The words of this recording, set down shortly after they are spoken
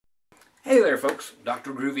Hey there folks,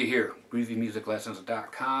 Dr. Groovy here,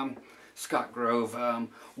 groovymusiclessons.com, Scott Grove.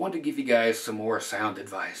 Want to give you guys some more sound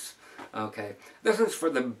advice. Okay, this is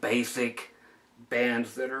for the basic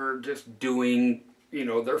bands that are just doing,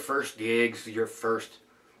 their first gigs, your first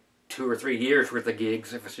 2 or 3 years worth of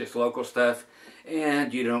gigs if it's just local stuff,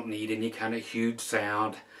 and you don't need any kind of huge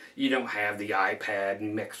sound. You don't have the iPad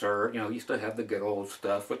mixer, you still have the good old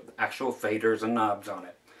stuff with actual faders and knobs on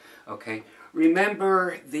it. Okay,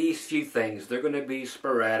 remember these few things. They're going to be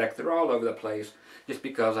sporadic. They're all over the place. Just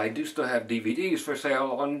because I do still have DVDs for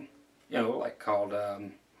sale on, like called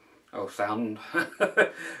sound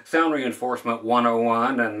sound reinforcement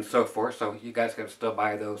 101 and so forth. So you guys can still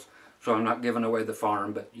buy those. So I'm not giving away the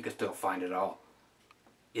farm, but you can still find it all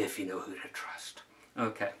if you know who to trust.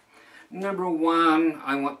 Okay, number one,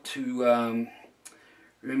 I want to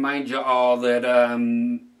remind you all that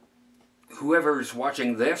whoever's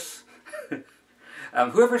watching this,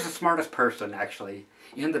 whoever's the smartest person actually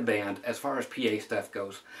in the band as far as PA stuff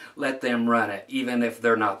goes, let them run it, even if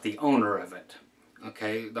they're not the owner of it.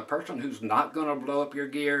 Okay, the person who's not going to blow up your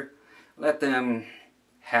gear, let them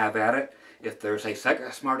have at it. If there's a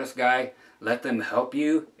second smartest guy, let them help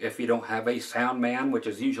you if you don't have a sound man, which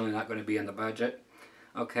is usually not going to be in the budget.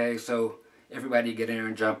 Okay, so everybody get in there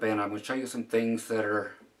and jump in. I'm going to show you some things that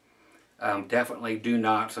are definitely do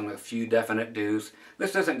nots and a few definite do's.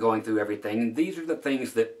 This isn't going through everything. These are the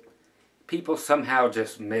things that people somehow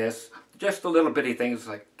just miss. Just the little bitty things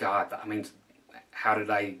like, God, I mean, how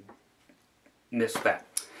did I miss that?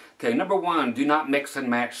 Okay, number one, do not mix and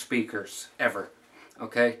match speakers, ever.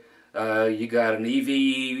 Okay, you got an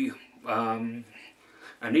EV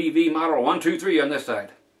model 123 on this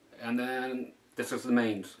side, and then this is the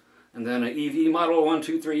mains, and then an EV model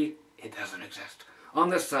 123, it doesn't exist. On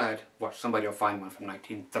this side, watch, somebody will find one from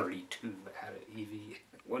 1932 that had an EV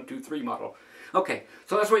 123 model. Okay,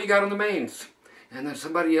 so that's what you got on the mains. And then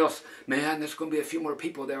somebody else, man, there's going to be a few more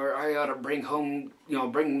people there. I ought to bring home,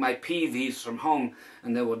 bring my PVs from home,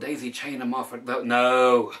 and they will daisy chain them off.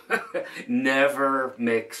 No, never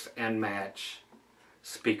mix and match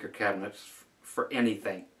speaker cabinets for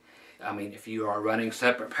anything. I mean, if you are running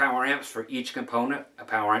separate power amps for each component, a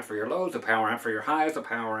power amp for your lows, a power amp for your highs, a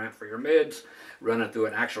power amp for your mids, run it through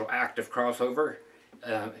an actual active crossover.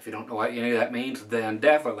 If you don't know what any of that means, then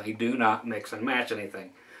definitely do not mix and match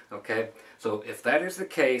anything. Okay, so if that is the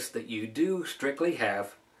case, that you do strictly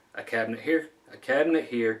have a cabinet here, a cabinet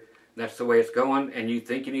here, that's the way it's going, and you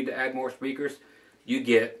think you need to add more speakers, you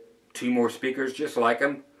get 2 more speakers just like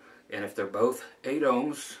them, and if they're both 8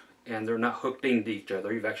 ohms, and they're not hooked into each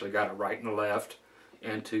other, you've actually got a right and a left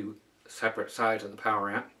and 2 separate sides of the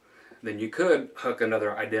power amp, then you could hook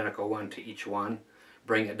another identical one to each one,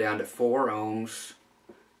 bring it down to 4 ohms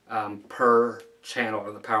per channel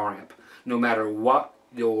of the power amp. No matter what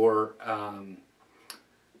your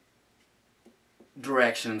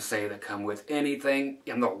directions say that come with anything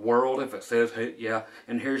in the world, if it says, hey, yeah,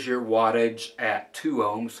 and here's your wattage at 2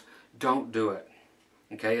 ohms, don't do it.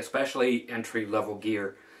 Okay, especially entry-level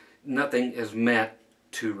gear. Nothing is meant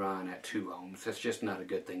to run at 2 ohms. It's just not a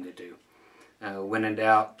good thing to do. When in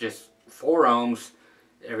doubt, just 4 ohms,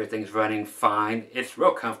 everything's running fine. It's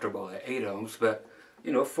real comfortable at 8 ohms, but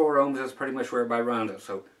 4 ohms is pretty much where everybody runs it.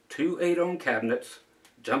 So 2 8-ohm cabinets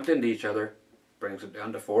jumped into each other, brings it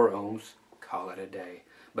down to 4 ohms, call it a day.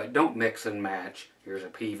 But don't mix and match. Here's a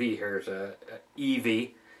PV, here's a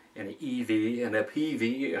EV, and an EV, and a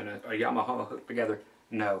PV, and a Yamaha hooked together.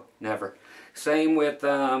 No, never. Same with,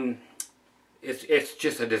 it's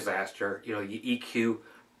just a disaster. You EQ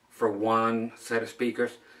for one set of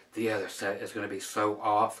speakers, the other set is going to be so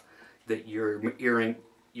off that your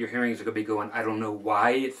hearings are going to be going, I don't know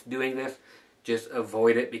why it's doing this. Just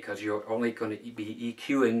avoid it, because you're only going to be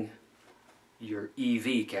EQing your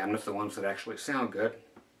EV cabinets, the ones that actually sound good.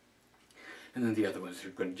 And then the other ones are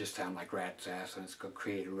going to just sound like rat's ass, and it's going to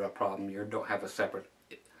create a real problem. You don't have a separate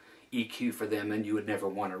EQ for them, and you would never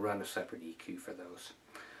want to run a separate EQ for those.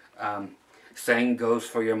 Same goes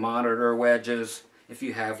for your monitor wedges. If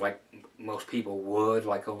you have, like most people would,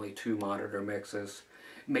 like only 2 monitor mixes,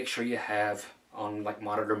 make sure you have on like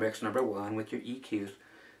monitor mix number 1 with your EQs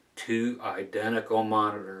 2 identical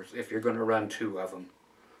monitors if you're going to run 2 of them.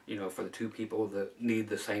 For the 2 people that need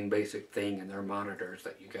the same basic thing in their monitors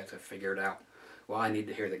that you guys have figured out. Well, I need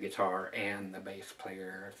to hear the guitar and the bass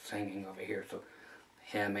player singing over here, so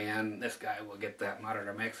him and this guy will get that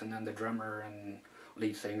monitor mix, and then the drummer and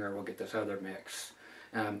lead singer will get this other mix.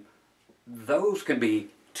 Those can be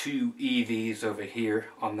 2 EVs over here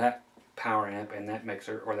on that power amp and that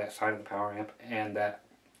mixer, or that side of the power amp and that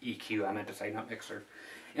EQ, I meant to say, not mixer.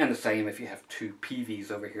 And the same if you have 2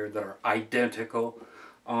 PVs over here that are identical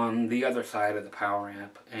on the other side of the power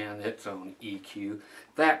amp and its own EQ,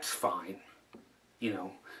 that's fine, you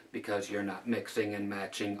know, because you're not mixing and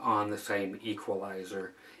matching on the same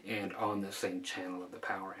equalizer and on the same channel of the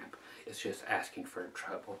power amp. It's just asking for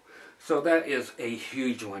trouble. So that is a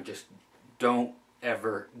huge one. Just don't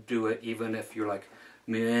ever do it, even if you're like,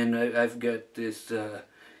 man, I've got this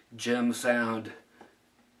Gem Sound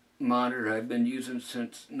monitor I've been using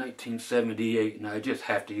since 1978 and I just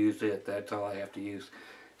have to use it. That's all I have to use.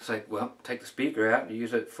 It's like, well, take the speaker out and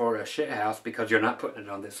use it for a shit house because you're not putting it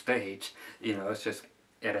on this stage. You know, it's just,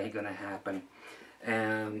 it ain't gonna happen.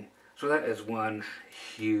 And so that is one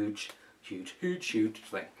huge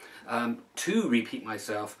thing. To repeat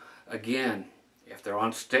myself, again, if they're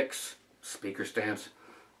on sticks, speaker stands,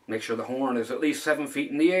 make sure the horn is at least 7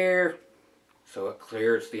 feet in the air so it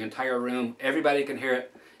clears the entire room. Everybody can hear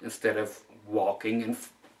it instead of walking, and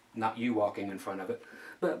not you walking in front of it,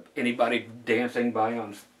 but anybody dancing by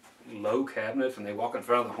on low cabinets and they walk in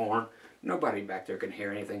front of the horn. Nobody back there can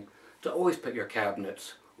hear anything. So always put your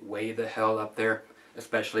cabinets way the hell up there,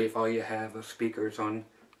 especially if all you have is speakers on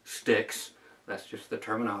sticks. That's just the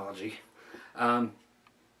terminology. The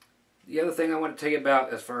other thing I want to tell you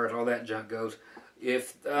about as far as all that junk goes,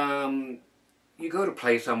 if you go to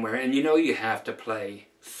play somewhere and you know you have to play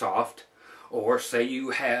soft, or say you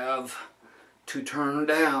have to turn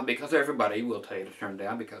down, because everybody will tell you to turn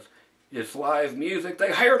down because it's live music.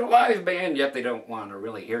 They hired a live band, yet they don't want to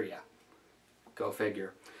really hear you. Go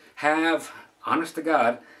figure. Have, honest to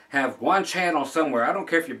God, have one channel somewhere. I don't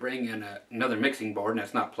care if you bring in another mixing board and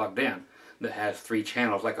it's not plugged in, that has 3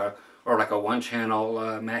 channels, like a one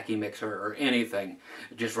channel Mackie mixer or anything.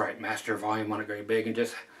 Just write master volume on it very big, and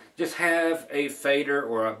just have a fader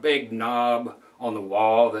or a big knob on the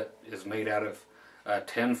wall that is made out of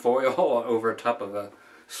tin foil over top of a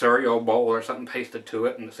cereal bowl or something pasted to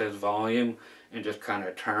it, and it says volume, and just kind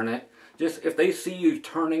of turn it. Just if they see you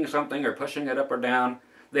turning something or pushing it up or down,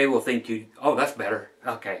 they will think you, oh, that's better.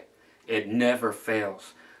 Okay. It never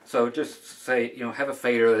fails. So just say, you know, have a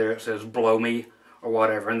fader there that says blow me or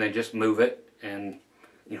whatever, and then just move it and,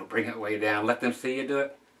 you know, bring it way down. Let them see you do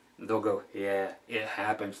it. They'll go, yeah, it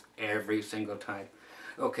happens every single time.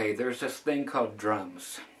 Okay, there's this thing called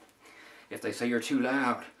drums. If they say you're too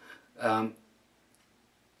loud,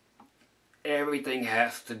 everything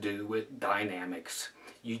has to do with dynamics.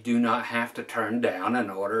 You do not have to turn down in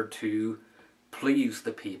order to please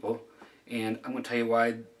the people. And I'm going to tell you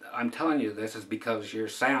why I'm telling you this is because your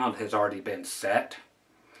sound has already been set.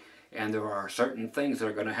 And there are certain things that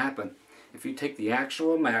are going to happen. If you take the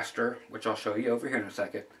actual master, which I'll show you over here in a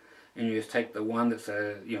second, and you just take the one that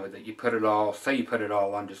says, you know, that you put it all, say you put it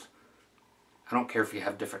all on just, I don't care if you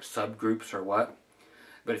have different subgroups or what,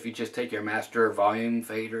 but if you just take your master volume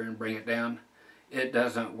fader and bring it down, it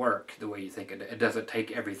doesn't work the way you think it doesn't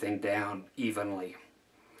take everything down evenly.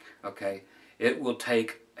 Okay? It will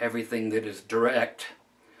take everything that is direct,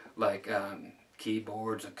 like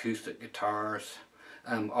keyboards, acoustic guitars,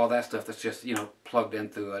 all that stuff that's just, you know, plugged in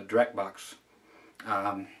through a direct box.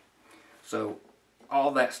 So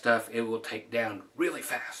all that stuff it will take down really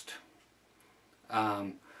fast.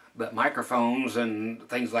 But microphones and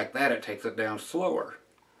things like that, it takes it down slower.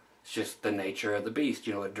 It's just the nature of the beast.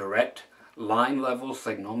 You know, a direct line level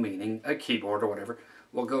signal, meaning a keyboard or whatever,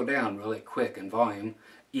 will go down really quick in volume,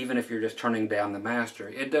 even if you're just turning down the master.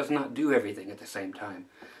 It does not do everything at the same time.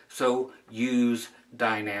 So use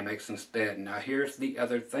dynamics instead. Now here's the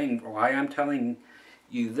other thing why I'm telling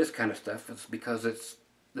you this kind of stuff. It's because it's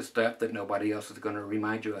the stuff that nobody else is going to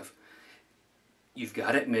remind you of. You've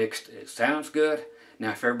got it mixed. It sounds good.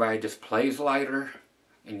 Now if everybody just plays lighter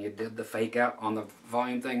and you did the fake out on the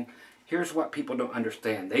volume thing, here's what people don't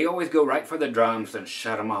understand. They always go right for the drums and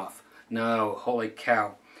shut them off. No, holy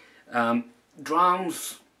cow.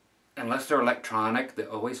 Drums, unless they're electronic, they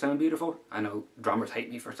always sound beautiful. I know drummers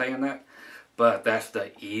hate me for saying that, but that's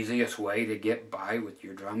the easiest way to get by with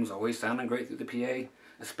your drums always sounding great through the PA,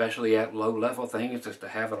 especially at low level things, is to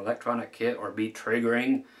have an electronic kit or be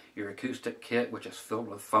triggering your acoustic kit, which is filled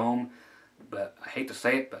with foam. But I hate to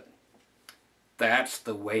say it, but that's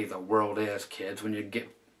the way the world is, kids, when you get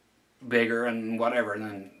bigger and whatever, and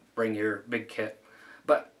then bring your big kit.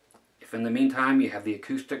 But if in the meantime you have the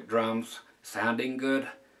acoustic drums sounding good,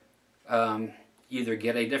 either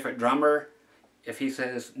get a different drummer. If he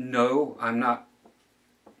says, no, I'm not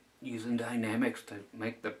using dynamics to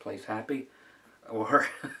make the place happy, or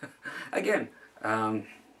again, you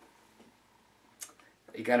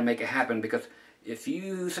got to make it happen, because if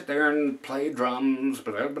you sit there and play drums,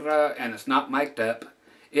 blah, blah, blah, and it's not mic'd up,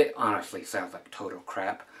 it honestly sounds like total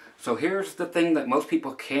crap. So here's the thing that most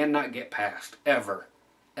people cannot get past, ever.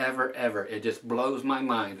 ever, ever. It just blows my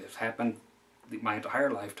mind. It's happened my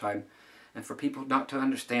entire lifetime. And for people not to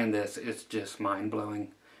understand this, it's just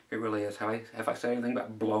mind-blowing. It really is. Have I said anything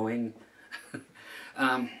about blowing?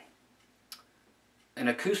 An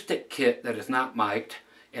acoustic kit that is not mic'd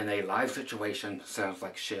in a live situation sounds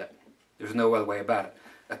like shit. There's no other way about it.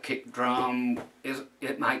 A kick drum,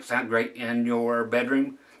 it might sound great in your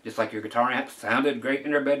bedroom, just like your guitar amp sounded great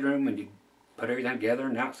in your bedroom, and you put everything together,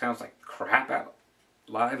 and now it sounds like crap out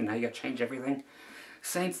live, and now you got to change everything.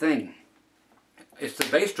 Same thing. It's the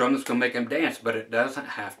bass drum that's going to make them dance, but it doesn't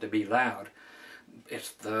have to be loud.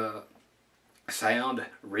 It's the sound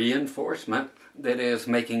reinforcement that is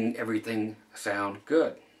making everything sound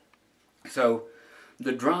good. So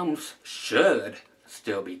the drums should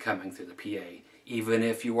still be coming through the PA, even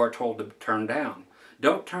if you are told to turn down.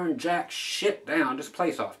 Don't turn jack shit down, just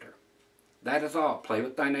play softer. That is all. Play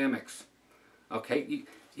with dynamics. Okay,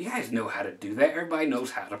 you guys know how to do that. Everybody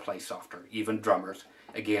knows how to play softer, even drummers.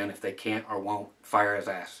 Again, if they can't or won't, fire his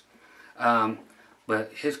ass.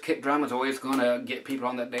 But his kick drum is always going to get people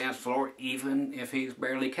on the dance floor, even if he's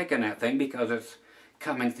barely kicking that thing, because it's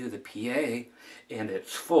coming through the PA and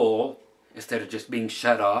it's full, instead of just being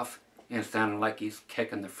shut off and sounding like he's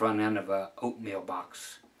kicking the front end of a oatmeal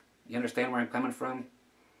box. You understand where I'm coming from?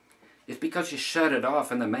 It's because you shut it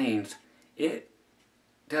off in the mains. It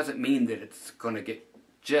doesn't mean that it's going to get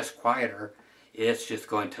just quieter. It's just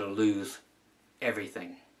going to lose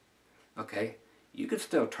everything. Okay? You can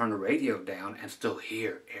still turn the radio down and still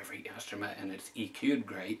hear every instrument, and it's EQ'd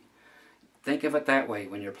great. Think of it that way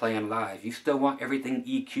when you're playing live. You still want everything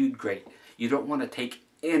EQ'd great. You don't want to take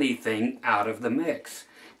anything out of the mix.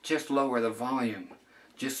 Just lower the volume,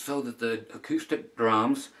 just so that the acoustic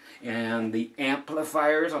drums and the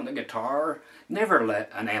amplifiers on the guitar, never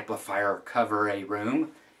let an amplifier cover a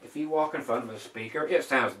room. If you walk in front of a speaker, it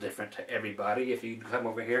sounds different to everybody. If you come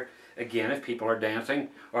over here, again, if people are dancing,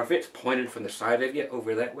 or if it's pointed from the side of you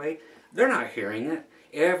over that way, they're not hearing it.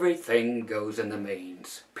 Everything goes in the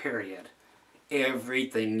mains, period.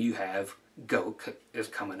 Everything you have is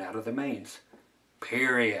coming out of the mains,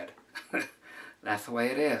 period. That's the way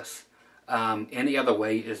it is. Any other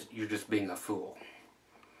way is you're just being a fool,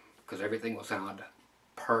 because everything will sound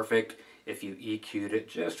perfect if you EQ'd it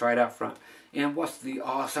just right out front. And what's the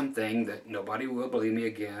awesome thing that nobody will believe me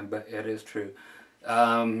again, but it is true.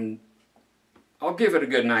 I'll give it a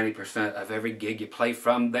good 90% of every gig you play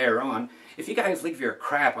from there on. If you guys leave your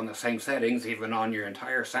crap on the same settings, even on your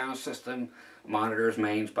entire sound system, monitors,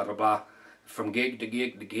 mains, blah, blah, blah, from gig to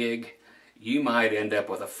gig to gig, you might end up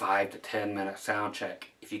with a 5 to 10 minute sound check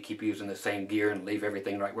if you keep using the same gear and leave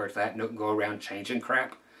everything right where it's at and don't go around changing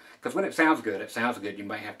crap. Because when it sounds good, it sounds good. You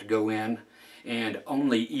might have to go in and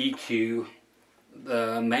only EQ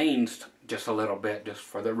the mains just a little bit, just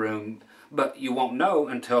for the room. But you won't know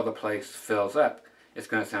until the place fills up. It's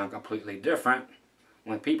going to sound completely different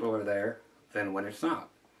when people are there than when it's not.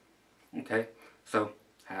 Okay, so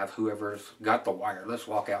have whoever's got the wireless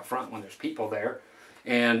walk out front when there's people there,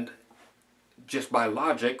 and just by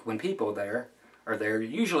logic, when people are there,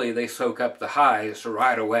 usually they soak up the highs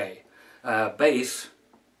right away. Bass,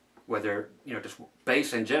 whether, just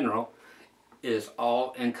bass in general, is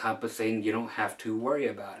all encompassing. You don't have to worry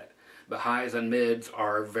about it. But highs and mids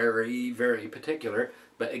are very, very particular.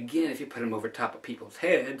 But again, if you put them over top of people's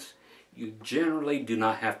heads, you generally do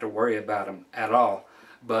not have to worry about them at all.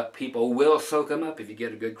 But people will soak them up if you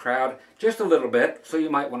get a good crowd, just a little bit. So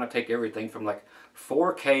you might want to take everything from like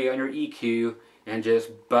 4K on your EQ and just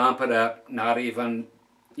bump it up, not even,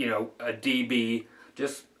 a dB,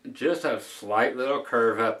 just a slight little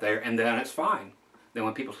curve up there, and then it's fine. Then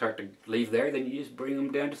when people start to leave there, then you just bring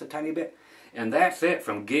them down just a tiny bit. And that's it,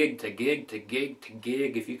 from gig to gig to gig to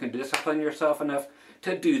gig. If you can discipline yourself enough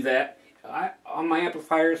to do that. On my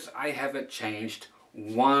amplifiers, I haven't changed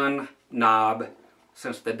one knob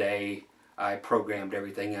since the day I programmed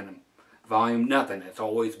everything in them. Volume, nothing. It's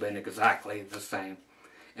always been exactly the same.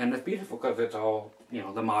 And it's beautiful because it's all,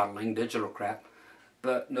 the modeling, digital crap.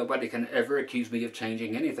 But nobody can ever accuse me of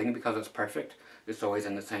changing anything because it's perfect. It's always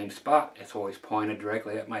in the same spot. It's always pointed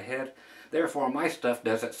directly at my head. Therefore, my stuff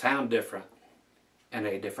doesn't sound different in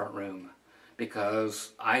a different room,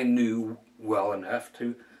 because I knew well enough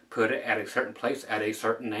to put it at a certain place, at a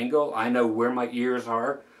certain angle. I know where my ears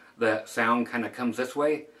are. The sound kind of comes this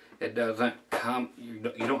way. It doesn't come, you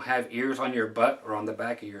don't have ears on your butt or on the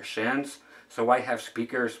back of your shins. So I have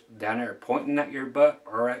speakers down there pointing at your butt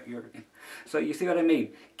or at your... So you see what I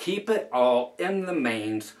mean? Keep it all in the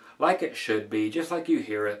mains like it should be, just like you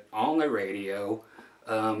hear it on the radio.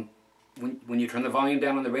 When you turn the volume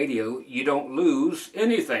down on the radio, you don't lose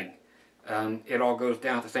anything. It all goes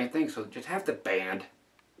down to the same thing. So just have the band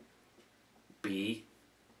be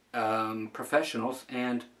professionals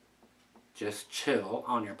and just chill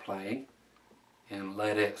on your playing and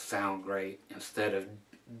let it sound great instead of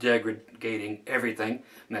degrading everything,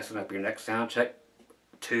 messing up your next sound check,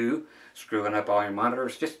 2, screwing up all your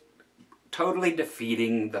monitors, just totally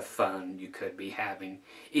defeating the fun you could be having,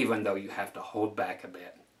 even though you have to hold back a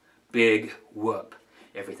bit. Big whoop.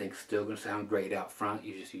 Everything's still going to sound great out front.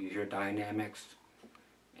 You just use your dynamics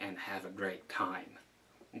and have a great time.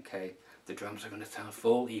 Okay? The drums are going to sound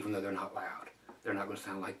full even though they're not loud. They're not going to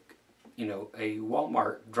sound like, you know, a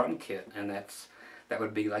Walmart drum kit, and that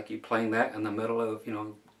would be like you playing that in the middle of, you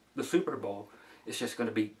know, the Super Bowl. It's just going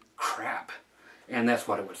to be crap. And that's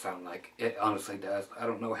what it would sound like. It honestly does. I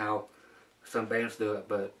don't know how some bands do it,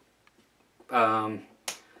 but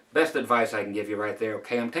best advice I can give you right there.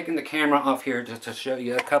 Okay, I'm taking the camera off here just to show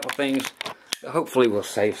you a couple things that hopefully will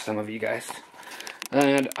save some of you guys.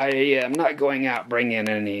 And I am not going out bringing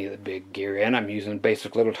any of the big gear in. I'm using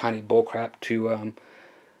basic little tiny bullcrap to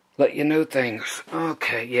let you know things.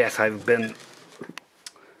 Okay, yes, I've been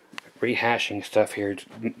rehashing stuff here,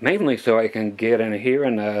 mainly so I can get in here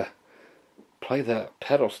and play the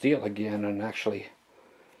pedal steel again and actually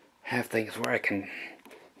have things where I can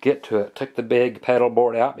get to it. Took the big pedal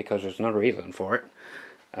board out because there's no reason for it.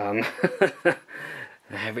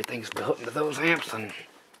 Everything's built into those amps, and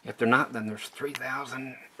if they're not, then there's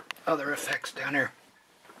 3,000 other effects down there.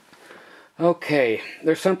 Okay,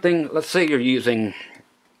 there's something, let's say you're using,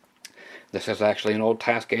 this is actually an old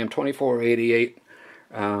Tascam 2488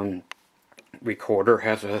 recorder.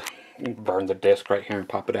 Has a, you can burn the disc right here and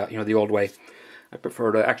pop it out, you know, the old way. I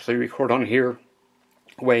prefer to actually record on here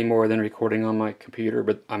way more than recording on my computer,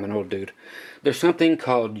 but I'm an old dude. There's something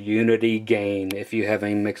called Unity Gain if you have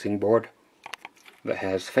a mixing board that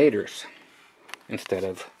has faders instead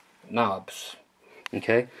of knobs.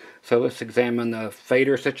 Okay, so let's examine the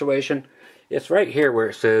fader situation. It's right here where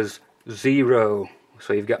it says 0.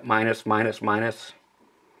 So you've got minus, minus, minus,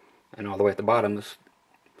 and all the way at the bottom is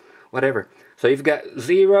whatever. So you've got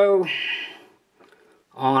 0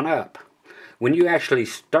 on up. When you actually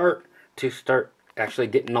start actually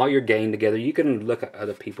getting all your gain together, you can look at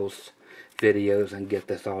other people's videos and get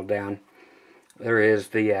this all down. There is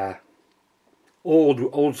the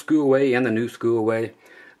old school way and the new school way,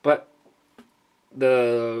 but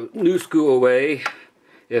the new school way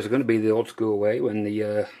is going to be the old school way when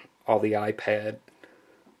the all the iPad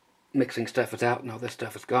mixing stuff is out and all this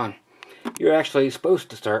stuff is gone. You're actually supposed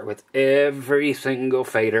to start with every single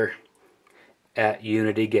fader at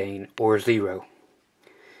unity gain or 0,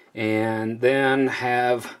 and then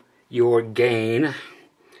have your gain,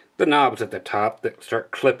 the knobs at the top that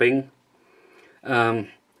start clipping, to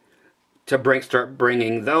start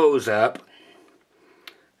bringing those up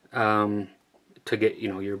to get, you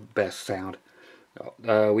know, your best sound.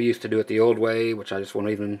 We used to do it the old way, which I just won't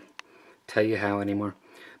even tell you how anymore.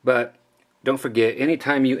 But don't forget,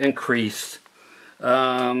 anytime you increase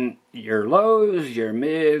your lows, your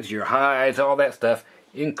mids, your highs, all that stuff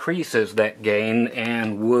increases that gain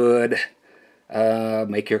and would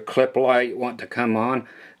make your clip light want to come on.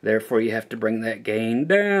 Therefore, you have to bring that gain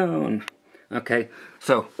down. Okay,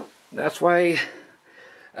 so that's why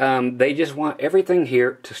they just want everything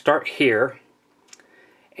here to start here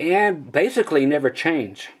and basically never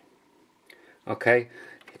change. Okay,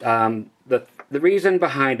 the reason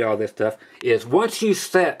behind all this stuff is once you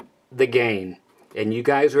set the gain and you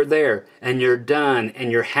guys are there and you're done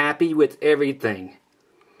and you're happy with everything,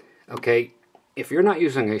 okay, if you're not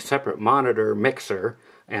using a separate monitor mixer,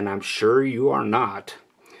 and I'm sure you are not,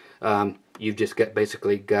 you've just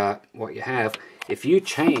basically got what you have. If you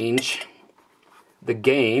change the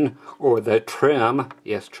gain or the trim,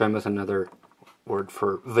 yes, trim is another word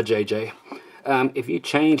for vajayjay. If you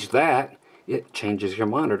change that, it changes your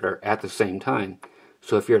monitor at the same time.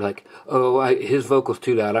 So if you're like, oh, his vocal's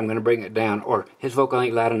too loud, I'm going to bring it down, or his vocal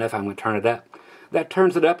ain't loud enough, I'm going to turn it up. That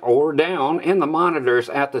turns it up or down in the monitors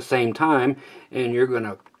at the same time, and you're going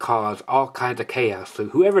to cause all kinds of chaos. So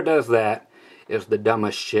whoever does that is the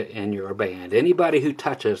dumbest shit in your band. Anybody who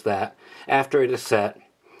touches that after it is set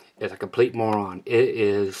is a complete moron. It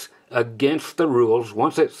is against the rules.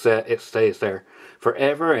 Once it's set, it stays there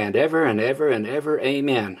forever and ever and ever and ever.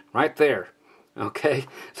 Amen. Right there. Okay?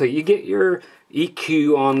 So you get your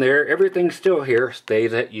EQ on there. Everything's still here.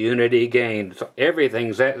 Stays at unity gain. So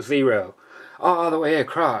everything's at 0. All the way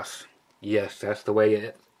across. Yes, that's the way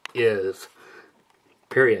it is.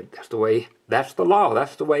 Period. That's the way, that's the law.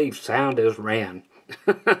 That's the way sound is ran.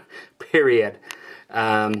 Period.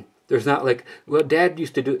 There's not like, well, Dad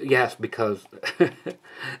used to do, yes, because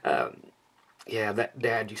Yeah, that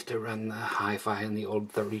dad used to run the hi-fi in the old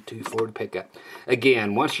 32 Ford pickup.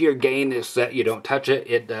 Again, once your gain is set, you don't touch it.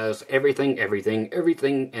 It does everything, everything,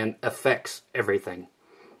 everything, and affects everything.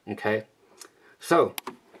 Okay? So,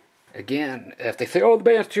 again, if they say, oh, the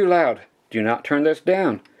band's too loud, do not turn this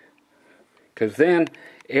down. Because then,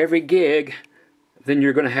 every gig, then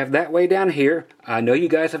you're going to have that way down here. I know you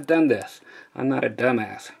guys have done this. I'm not a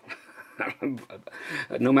dumbass.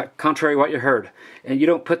 No matter, contrary to what you heard. And you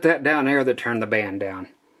don't put that down there to turn the band down.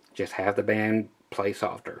 Just have the band play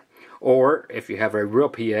softer. Or, if you have a real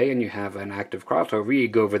PA and you have an active crossover, you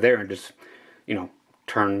go over there and just, you know,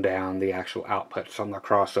 turn down the actual outputs on the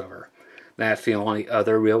crossover. That's the only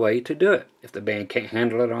other real way to do it. If the band can't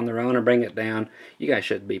handle it on their own or bring it down, you guys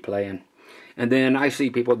shouldn't be playing. And then I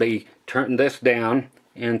see people, they turn this down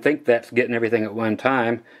and think that's getting everything at one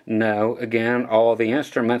time. No, again, all the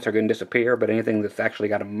instruments are going to disappear, but anything that's actually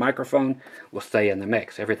got a microphone will stay in the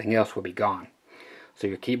mix. Everything else will be gone. So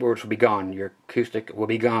your keyboards will be gone, your acoustic will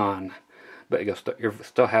be gone, but you'll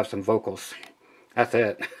still have some vocals. That's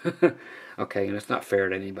it. Okay, and it's not fair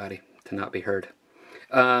to anybody to not be heard.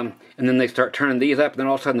 And then they start turning these up, and then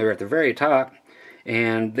all of a sudden they're at the very top.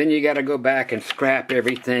 And then you got to go back and scrap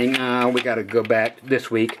everything. We got to go back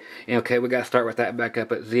this week. And okay, we got to start with that back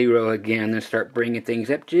up at 0 again. Then start bringing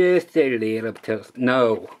things up just a little bit.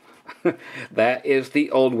 No. That is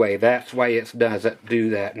the old way. That's why it doesn't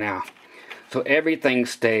do that now. So everything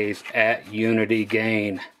stays at unity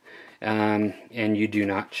gain. And you do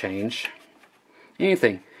not change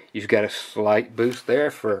anything. You've got a slight boost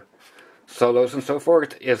there for solos and so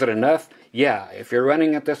forth. Is it enough? Yeah, if you're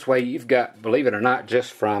running it this way, you've got, believe it or not,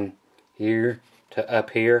 just from here to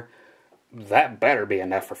up here, that better be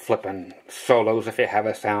enough for flipping solos if you have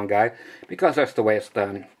a sound guy, because that's the way it's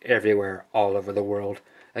done everywhere, all over the world.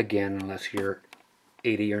 Again, unless you're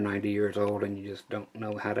 80 or 90 years old and you just don't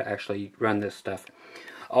know how to actually run this stuff.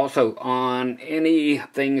 Also, on any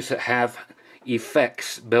things that have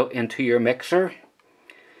effects built into your mixer,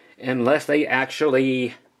 unless they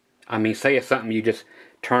actually, I mean, say it's something you just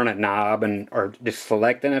turn a knob or just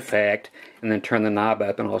select an effect and then turn the knob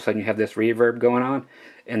up and all of a sudden you have this reverb going on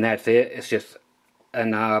and that's it. It's just a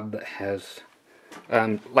knob that has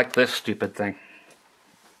like this stupid thing.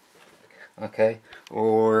 Okay,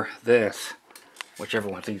 or this, whichever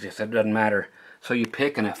one's easiest, it doesn't matter. So you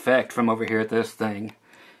pick an effect from over here at this thing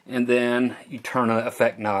and then you turn the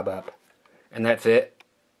effect knob up and that's it.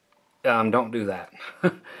 Don't do that.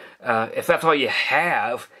 If that's all you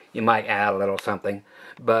have, you might add a little something.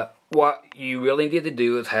 But what you really need to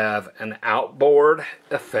do is have an outboard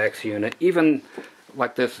effects unit. Even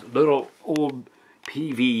like this little old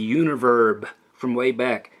PV Univerb from way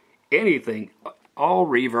back. Anything, all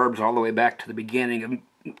reverbs all the way back to the beginning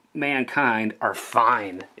of mankind are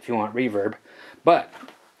fine if you want reverb. But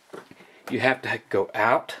you have to go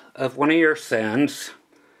out of one of your sends.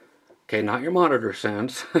 Okay, not your monitor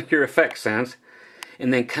sends, your effect sends.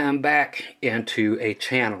 And then come back into a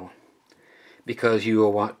channel. Because you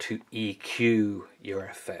will want to EQ your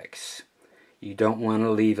effects. You don't want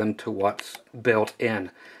to leave them to what's built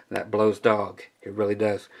in. That blows dog. It really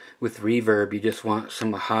does. With reverb, you just want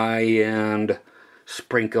some high-end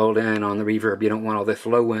sprinkled in on the reverb. You don't want all this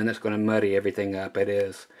low end that's going to muddy everything up. It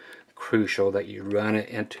is crucial that you run it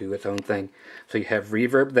into its own thing. So you have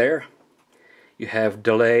reverb there. You have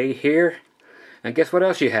delay here. And guess what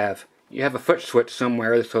else you have? You have a foot switch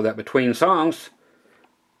somewhere so that between songs,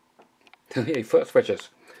 foot switches.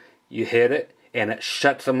 You hit it and it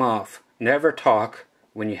shuts them off. Never talk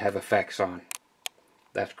when you have effects on.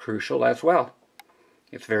 That's crucial as well.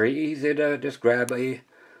 It's very easy to just grab those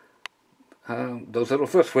little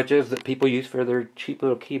foot switches that people use for their cheap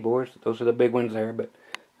little keyboards. Those are the big ones there, but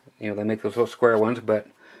you know they make those little square ones. But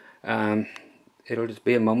it'll just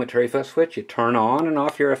be a momentary foot switch. You turn on and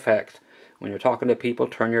off your effects. When you're talking to people,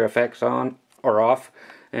 turn your effects on or off.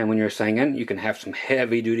 And when you're singing, you can have some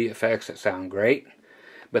heavy-duty effects that sound great,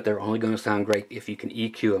 but they're only going to sound great if you can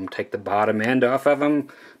EQ them. Take the bottom end off of them,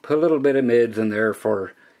 put a little bit of mids in there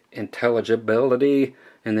for intelligibility,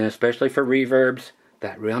 and then especially for reverbs,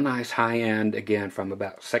 that real nice high end, again, from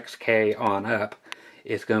about 6K on up,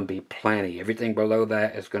 is going to be plenty. Everything below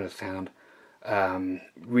that is going to sound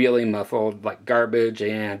really muffled, like garbage,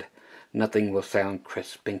 and nothing will sound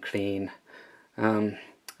crisp and clean. I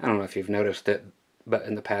don't know if you've noticed it, but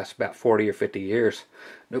in the past about 40 or 50 years,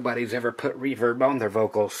 nobody's ever put reverb on their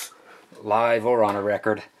vocals, live or on a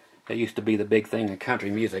record. It used to be the big thing in country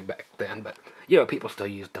music back then, but, you know, people still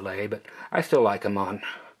use delay, but I still like them on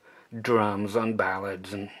drums, on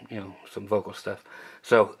ballads, and, you know, some vocal stuff.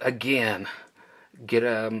 So, again, get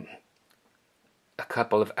a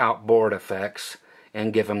couple of outboard effects,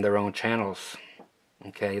 and give them their own channels.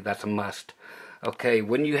 Okay, that's a must. Okay,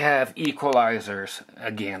 when you have equalizers,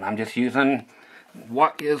 again, I'm just using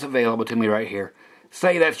what is available to me right here.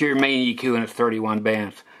 Say that's your main EQ and it's 31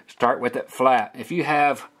 bands. Start with it flat. If you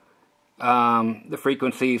have the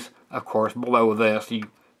frequencies, of course, below this,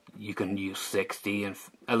 you can use 60 and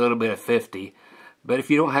a little bit of 50. But if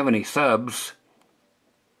you don't have any subs,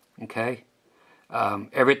 okay,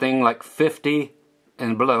 everything like 50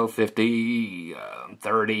 and below, 50,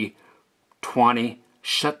 30, 20,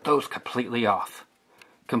 shut those completely off.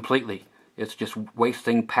 Completely. It's just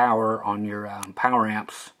wasting power on your power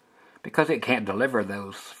amps, because it can't deliver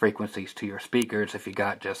those frequencies to your speakers if you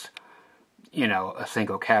got just, you know, a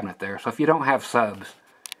single cabinet there. So if you don't have subs,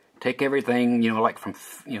 take everything, you know, like from,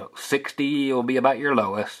 60 will be about your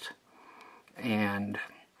lowest, and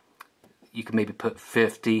you can maybe put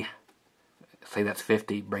 50, say that's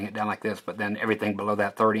 50, bring it down like this, but then everything below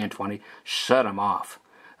that, 30 and 20, shut them off.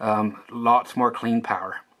 Lots more clean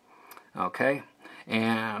power. Okay,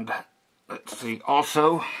 and let's see,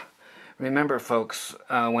 also, remember folks,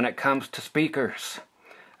 when it comes to speakers,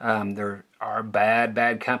 there are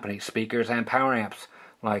bad companies, speakers and power amps,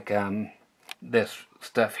 like this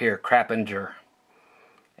stuff here, Crappinger,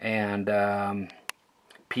 and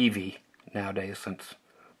PV nowadays, since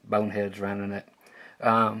Bonehead's running it.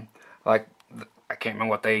 Like, I can't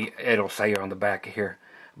remember what it'll say on the back here,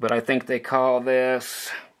 but I think they call this,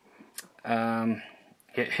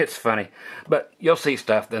 it's funny, but you'll see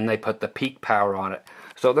stuff, then they put the peak power on it.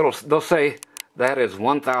 So they'll say that is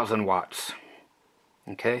 1,000 watts.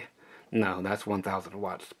 Okay? No, that's 1,000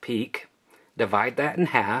 watts peak. Divide that in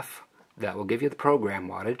half. That will give you the program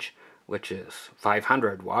wattage, which is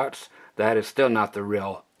 500 watts. That is still not the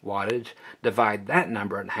real wattage. Divide that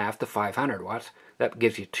number in half to 500 watts. That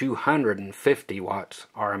gives you 250 watts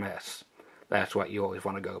RMS. That's what you always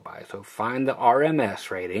want to go by. So find the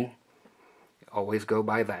RMS rating. Always go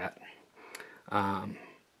by that.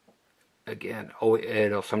 Again,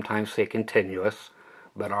 it'll sometimes say continuous,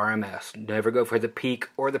 but RMS. Never go for the peak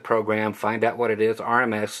or the program. Find out what it is.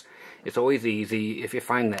 RMS. It's always easy if you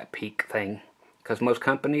find that peak thing, because most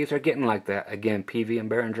companies are getting like that. Again, PV and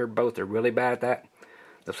Behringer both are really bad at that.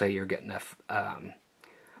 They'll say you're getting a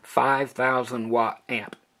 5,000 watt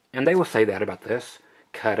amp, and they will say that about this.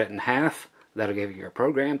 Cut it in half. That'll give you your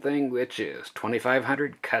program thing, which is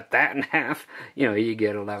 2,500. Cut that in half. You know, you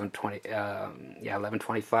get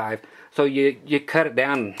 1125. So you cut it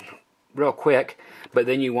down real quick, but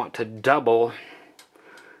then you want to double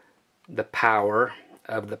the power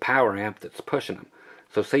of the power amp that's pushing them.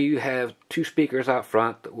 So say you have two speakers out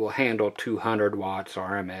front that will handle 200 watts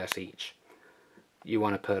RMS each. You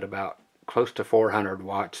want to put about close to 400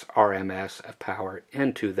 watts RMS of power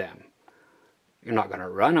into them. You're not going to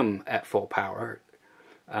run them at full power.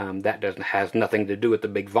 That has nothing to do with the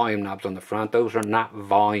big volume knobs on the front. Those are not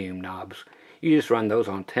volume knobs. You just run those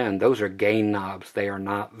on 10. Those are gain knobs. They are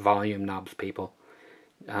not volume knobs, people.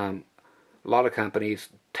 A lot of companies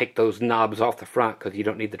take those knobs off the front because you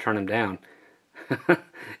don't need to turn them down.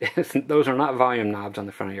 Those are not volume knobs on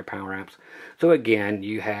the front of your power amps. So again,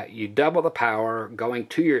 you double the power going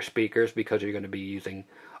to your speakers, because you're going to be using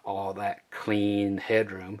all that clean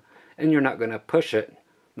headroom. And you're not going to push it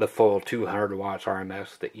the full 200 watts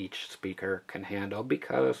RMS that each speaker can handle,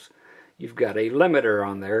 because you've got a limiter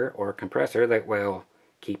on there, or a compressor, that will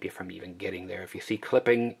keep you from even getting there. If you see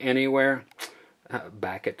clipping anywhere,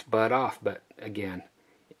 back its butt off. But again,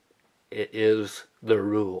 it is the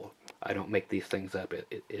rule. I don't make these things up.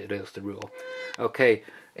 It is the rule. Okay,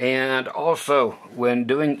 and also when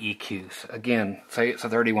doing EQs, again, say it's a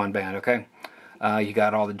 31 band, okay? You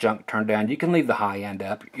got all the junk turned down. You can leave the high end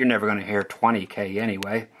up. You're never going to hear 20K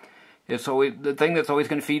anyway. It's always the thing that's always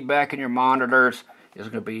going to feed back in your monitors is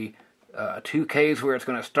going to be 2Ks where it's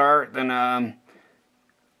going to start. Then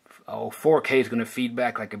 4K is going to feed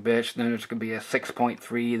back like a bitch. Then there's going to be a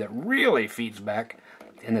 6.3 that really feeds back.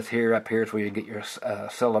 And this here up here is where you get your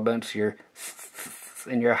syllabants, your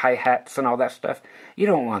and your hi-hats and all that stuff. You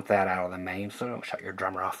don't want that out of the main, so don't shut your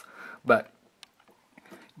drummer off. But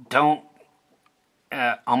don't,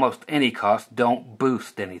 at almost any cost, don't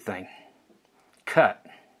boost anything. Cut.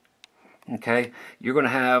 Okay? You're going to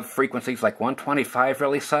have frequencies like 125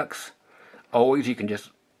 really sucks. You can just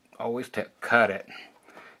always cut it.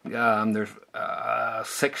 There's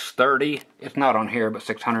 630. It's not on here, but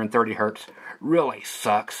 630 hertz really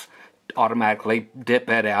sucks. Automatically dip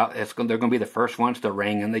it out. They're going to be the first ones to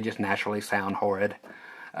ring, and they just naturally sound horrid.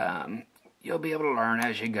 You'll be able to learn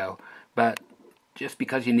as you go. But just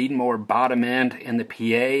because you need more bottom end in the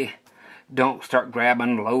PA, don't start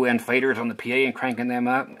grabbing low end faders on the PA and cranking them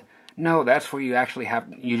up. No, that's where you actually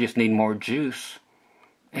you just need more juice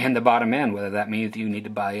and the bottom end, whether that means you need to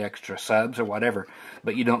buy extra subs or whatever.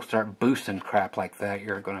 But you don't start boosting crap like that,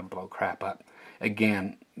 you're going to blow crap up.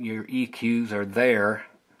 Again, your EQs are there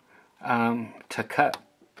to cut,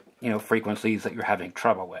 frequencies that you're having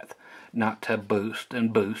trouble with, not to boost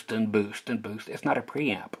and boost and boost and boost. It's not a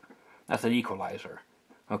preamp. That's an equalizer.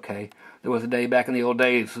 Okay? There was a day back in the old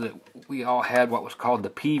days that we all had what was called the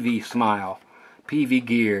PV smile, PV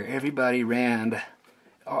gear. Everybody ran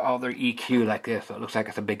all their EQ like this, so it looks like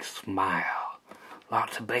it's a big smile.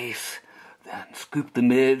 Lots of bass, then scoop the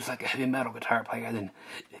mids like a heavy metal guitar player, then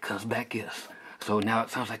it comes back this. So now it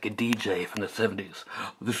sounds like a DJ from the 70s.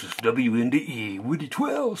 This is WNDE, Woody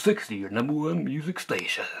 1260, your #1 music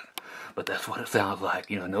station. But that's what it sounds like,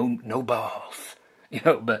 no balls.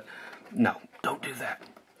 But no, don't do that.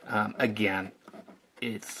 Again,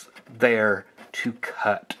 it's there to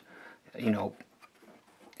cut.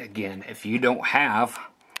 Again, if you don't have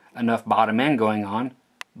enough bottom end going on,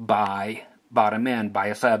 buy bottom end, buy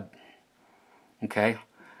a sub. Okay?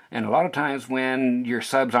 And a lot of times when your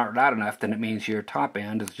subs aren't loud enough, then it means your top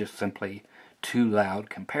end is just simply too loud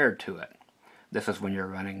compared to it. This is when you're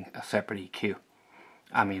running a separate EQ.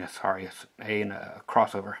 It's a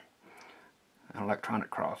crossover. An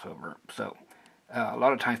electronic crossover. So, a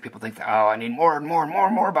lot of times people think that, I need more and more and more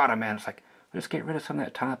and more bottom end. It's like, just get rid of some of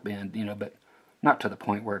that top end, but not to the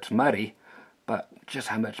point where it's muddy, but just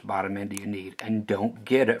how much bottom end do you need? And don't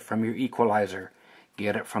get it from your equalizer.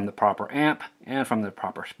 Get it from the proper amp and from the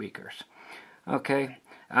proper speakers. Okay,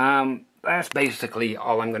 that's basically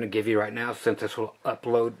all I'm going to give you right now, since this will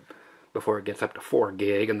upload before it gets up to 4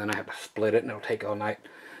 gig, and then I have to split it and it'll take all night.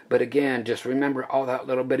 But again, just remember all that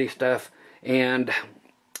little bitty stuff. And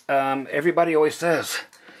everybody always says,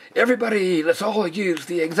 let's all use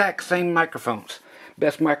the exact same microphones.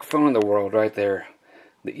 Best microphone in the world right there.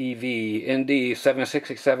 The EV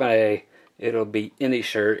ND767A. It'll be any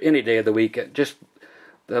day of the week. Just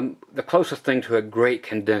the closest thing to a great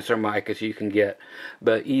condenser mic as you can get.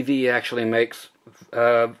 But EV actually makes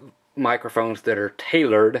microphones that are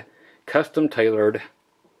tailored, custom tailored,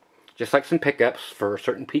 just like some pickups for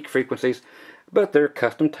certain peak frequencies, but they're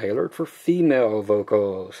custom tailored for female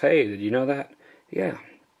vocals. Hey, did you know that? Yeah.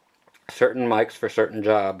 Certain mics for certain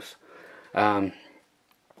jobs.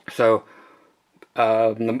 So,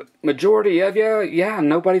 the majority of you,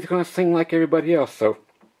 nobody's going to sing like everybody else, so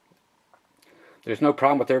there's no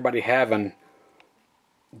problem with everybody having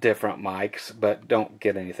different mics, but don't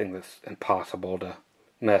get anything that's impossible to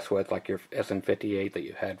mess with, like your SM58 that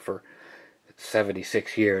you had for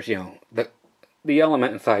 76 years. The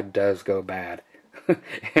element inside does go bad. And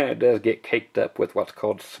it does get caked up with what's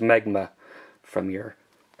called smegma from your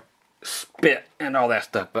spit and all that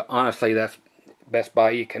stuff. But honestly, that's best buy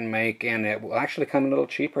you can make, and it will actually come a little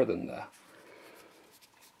cheaper than the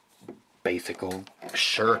basic old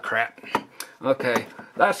Shure crap. Okay,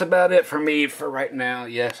 that's about it for me for right now.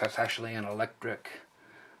 Yes, that's actually an electric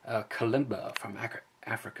kalimba from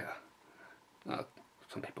Africa.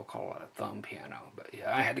 Some people call it a thumb piano, but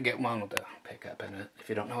yeah, I had to get one with a pickup in it. If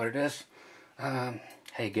you don't know what it is,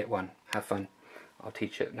 hey, get one. Have fun. I'll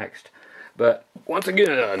teach you next. But once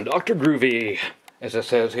again, Dr. Groovy, as it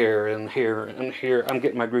says here and here and here. I'm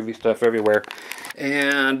getting my groovy stuff everywhere.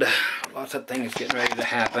 And lots of things getting ready to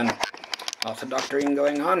happen. Lots of doctoring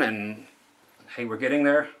going on, and hey, we're getting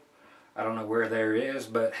there. I don't know where there is,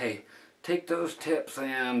 but hey, take those tips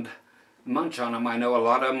and munch on them. I know a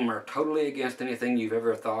lot of them are totally against anything you've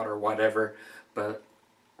ever thought or whatever, but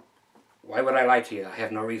why would I lie to you? I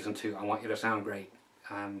have no reason to. I want you to sound great.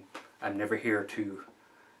 I'm never here to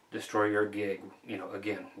destroy your gig.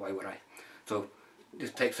 Again, why would I? So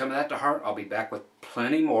just take some of that to heart. I'll be back with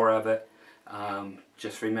plenty more of it.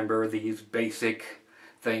 Just remember these basic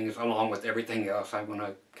things along with everything else I'm going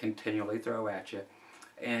to continually throw at you.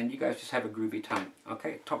 And you guys just have a groovy time.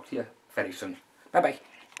 Okay, talk to you very soon. Bye-bye.